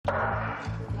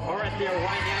there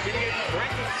right now. Getting a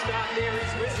breakfast start there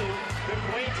is Wisil, the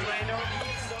Queenslander.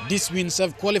 These wins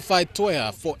have qualified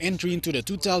Toea for entry into the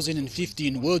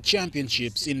 2015 World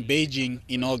Championships in Beijing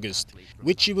in August,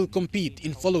 which she will compete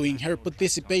in following her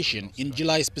participation in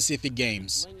July's Pacific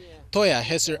Games. Toea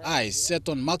has her eyes set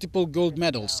on multiple gold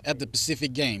medals at the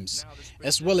Pacific Games,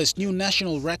 as well as new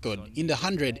national record in the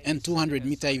 100 and 200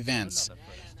 meter events.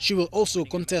 She will also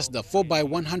contest the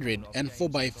 4x100 and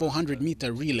 4x400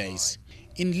 meter relays.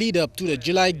 In lead-up to the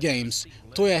July Games,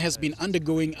 Toea has been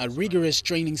undergoing a rigorous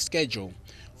training schedule,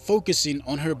 focusing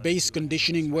on her base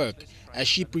conditioning work as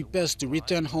she prepares to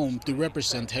return home to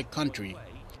represent her country.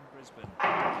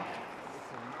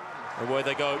 Away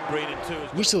they go, green and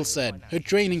two. Wisil said her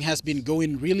training has been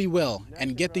going really well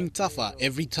and getting tougher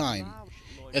every time,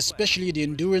 especially the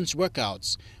endurance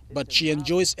workouts, but she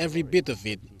enjoys every bit of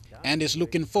it and is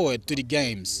looking forward to the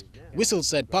Games. Wisil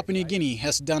said Papua New Guinea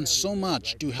has done so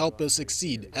much to help her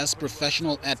succeed as a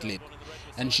professional athlete,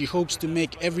 and she hopes to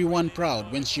make everyone proud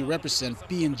when she represents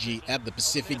PNG at the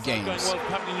Pacific Games.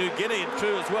 Papua New Guinea and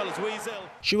true as well as Wisil.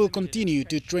 She will continue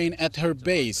to train at her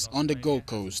base on the Gold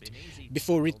Coast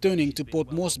before returning to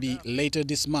Port Moresby later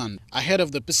this month, ahead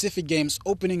of the Pacific Games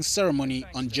opening ceremony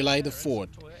on July the 4th.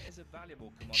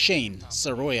 Shane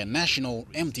Saroya, National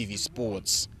EMTV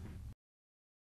Sports.